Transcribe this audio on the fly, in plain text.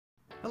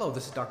Hello,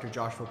 this is Dr.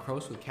 Joshua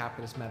Crose with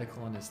Capitalist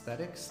Medical and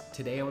Aesthetics.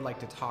 Today I would like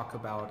to talk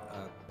about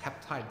a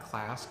peptide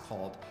class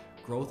called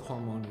Growth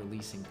Hormone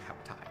Releasing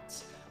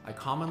Peptides. I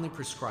commonly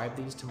prescribe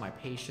these to my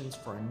patients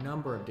for a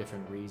number of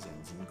different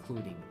reasons,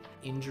 including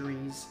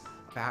injuries,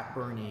 fat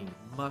burning,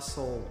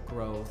 muscle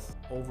growth,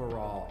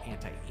 overall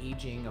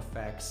anti-aging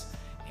effects,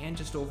 and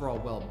just overall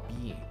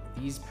well-being.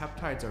 These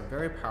peptides are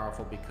very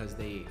powerful because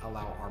they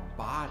allow our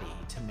body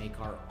to make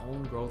our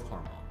own growth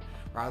hormone,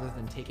 rather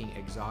than taking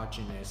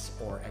exogenous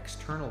or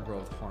external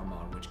growth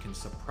hormone, which can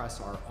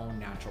suppress our own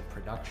natural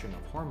production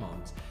of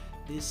hormones.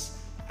 This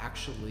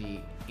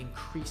actually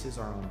increases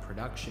our own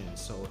production,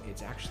 so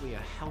it's actually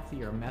a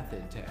healthier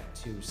method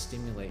to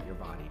stimulate your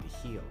body to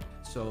heal.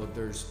 So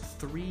there's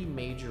three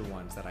major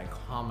ones that I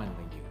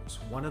commonly use.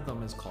 One of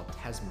them is called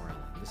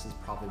Tesamorelin. This is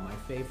probably my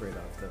favorite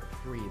of the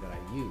three that I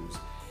use.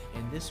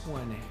 And this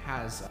one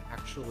has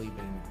actually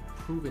been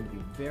proven to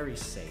be very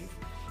safe.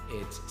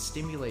 It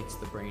stimulates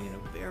the brain in a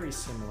very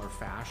similar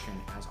fashion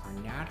as our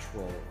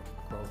natural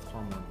growth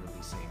hormone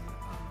releasing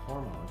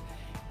hormone,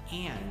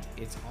 and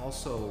it's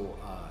also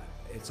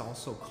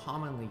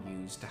commonly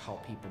used to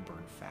help people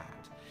burn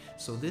fat.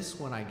 So this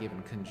one I give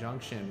in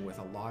conjunction with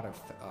a lot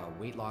of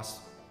weight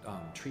loss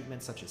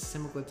treatments such as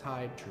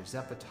semaglutide,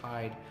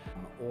 tirzepatide,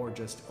 or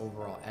just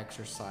overall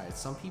exercise.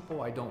 Some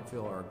people I don't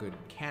feel are good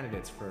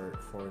candidates for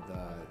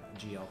the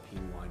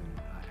GLP-1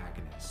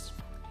 agonists.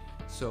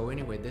 So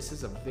anyway, this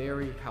is a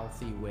very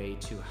healthy way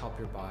to help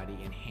your body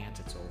enhance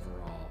its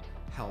overall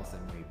health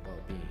and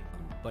well-being.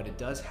 But it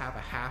does have a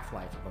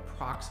half-life of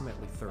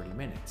approximately 30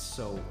 minutes.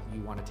 So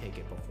you want to take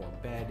it before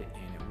bed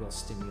and it will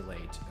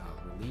stimulate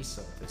release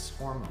of this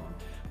hormone,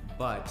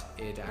 but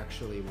it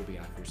actually will be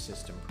out of your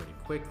system pretty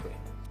quickly,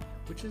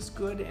 which is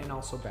good and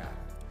also bad.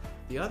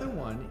 The other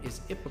one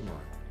is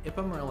Ipamorelin.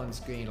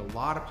 Ipamorelin's gained a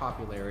lot of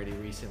popularity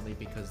recently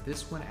because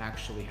this one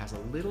actually has a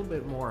little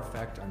bit more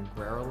effect on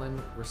ghrelin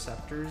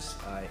receptors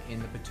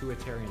in the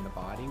pituitary in the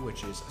body,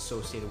 which is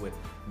associated with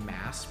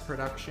mass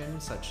production,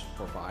 such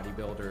for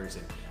bodybuilders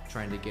and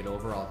trying to get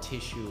overall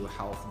tissue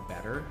health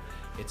better.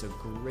 It's a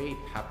great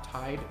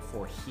peptide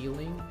for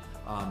healing,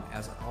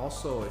 as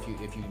also if you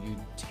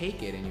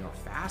take it and you're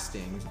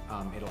fasting,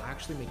 it'll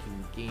actually make you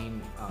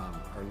gain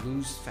or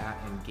lose fat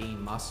and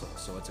gain muscle.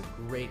 So it's a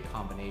great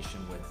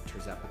combination with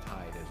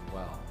tirzepatide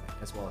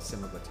as well as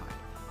semaglutide.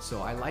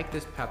 So I like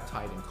this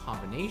peptide in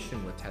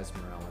combination with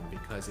Tesamorelin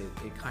because it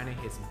kind of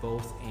hits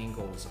both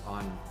angles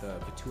on the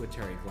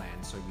pituitary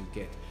gland, so you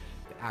get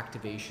the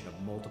activation of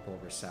multiple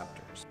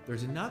receptors.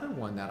 There's another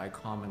one that I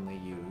commonly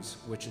use,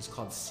 which is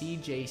called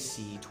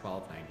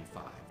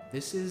CJC1295.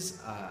 This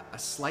is a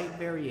slight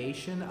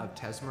variation of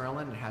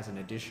Tesamorelin. It has an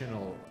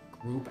additional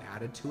group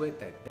added to it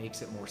that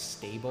makes it more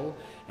stable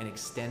and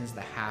extends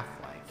the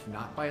half-life,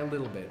 not by a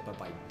little bit, but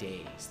by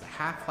days. The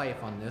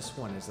half-life on this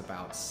one is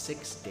about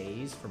 6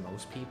 days for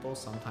most people,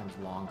 sometimes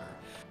longer.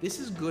 This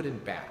is good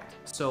and bad.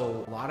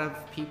 So a lot of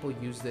people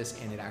use this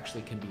and it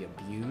actually can be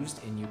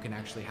abused, and you can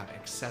actually have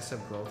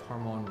excessive growth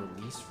hormone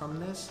release from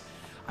this.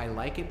 I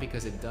like it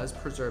because it does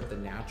preserve the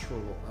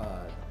natural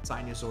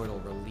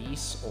sinusoidal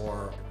release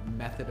or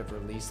method of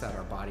release that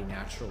our body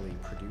naturally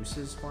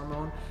produces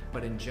hormone,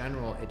 but in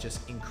general it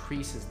just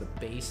increases the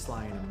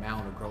baseline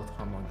amount of growth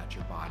hormone that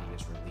your body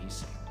is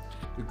releasing.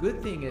 The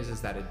good thing is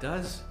that it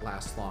does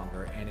last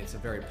longer, and it's a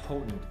very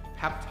potent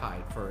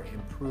peptide for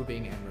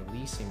improving and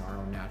releasing our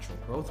own natural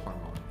growth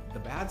hormone. The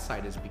bad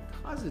side is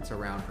because it's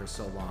around for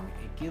so long,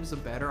 it gives a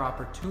better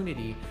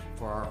opportunity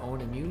for our own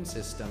immune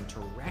system to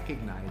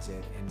recognize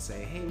it and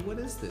say, hey, what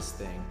is this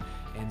thing?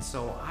 And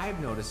so I've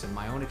noticed in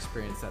my own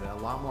experience that a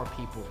lot more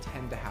people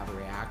tend to have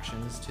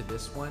reactions to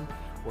this one,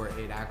 where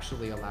it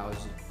actually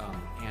allows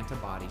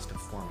antibodies to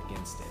form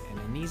against it. And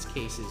in these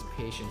cases,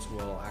 patients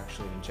will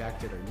actually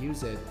inject it or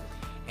use it,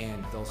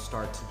 and they'll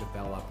start to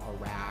develop a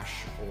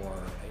rash or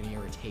an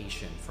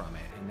irritation from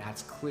it. And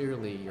that's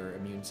clearly your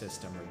immune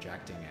system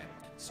rejecting it.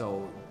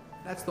 So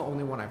that's the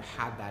only one I've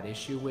had that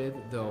issue with,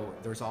 though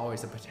there's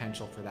always a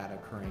potential for that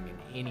occurring in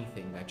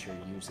anything that you're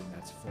using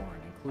that's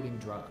foreign, including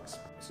drugs.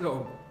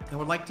 So I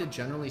would like to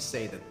generally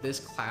say that this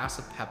class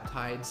of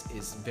peptides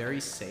is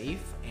very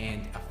safe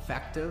and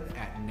effective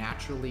at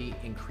naturally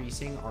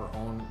increasing our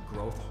own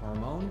growth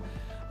hormone.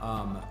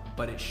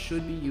 But it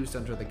should be used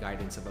under the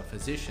guidance of a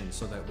physician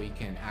so that we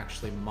can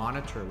actually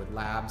monitor with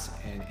labs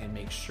and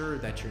make sure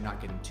that you're not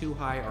getting too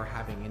high or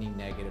having any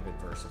negative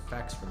adverse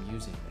effects from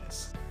using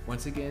this.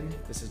 Once again,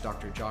 this is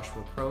Dr.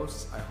 Joshua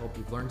Crose. I hope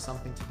you've learned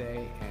something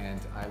today, and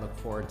I look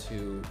forward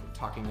to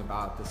talking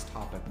about this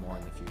topic more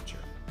in the future.